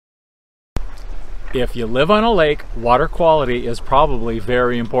If you live on a lake, water quality is probably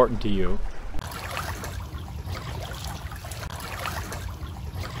very important to you.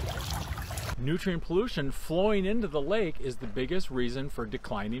 Nutrient pollution flowing into the lake is the biggest reason for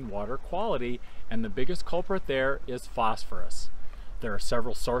declining water quality, and the biggest culprit there is phosphorus. There are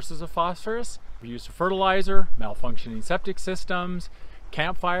several sources of phosphorus: use of fertilizer, malfunctioning septic systems,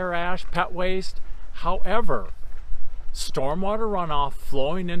 campfire ash, pet waste. However, stormwater runoff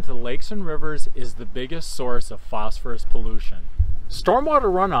flowing into lakes and rivers is the biggest source of phosphorus pollution. Stormwater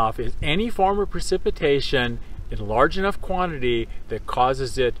runoff is any form of precipitation in large enough quantity that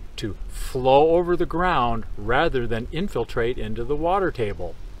causes it to flow over the ground rather than infiltrate into the water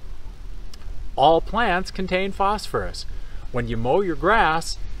table. All plants contain phosphorus. When you mow your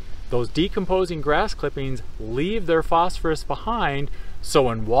grass, those decomposing grass clippings leave their phosphorus behind, so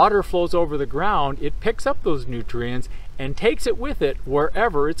when water flows over the ground, it picks up those nutrients and takes it with it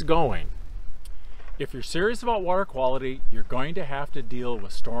wherever it's going. If you're serious about water quality, you're going to have to deal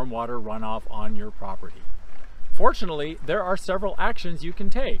with stormwater runoff on your property. Fortunately, there are several actions you can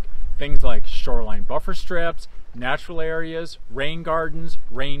take. Things like shoreline buffer strips, natural areas, rain gardens,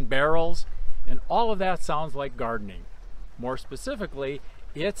 rain barrels, and all of that sounds like gardening. More specifically,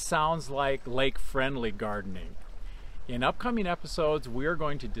 it sounds like lake-friendly gardening. In upcoming episodes, we are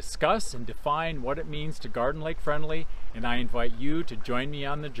going to discuss and define what it means to garden lake-friendly, and I invite you to join me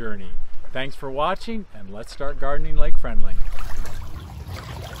on the journey. Thanks for watching, and let's start gardening lake-friendly.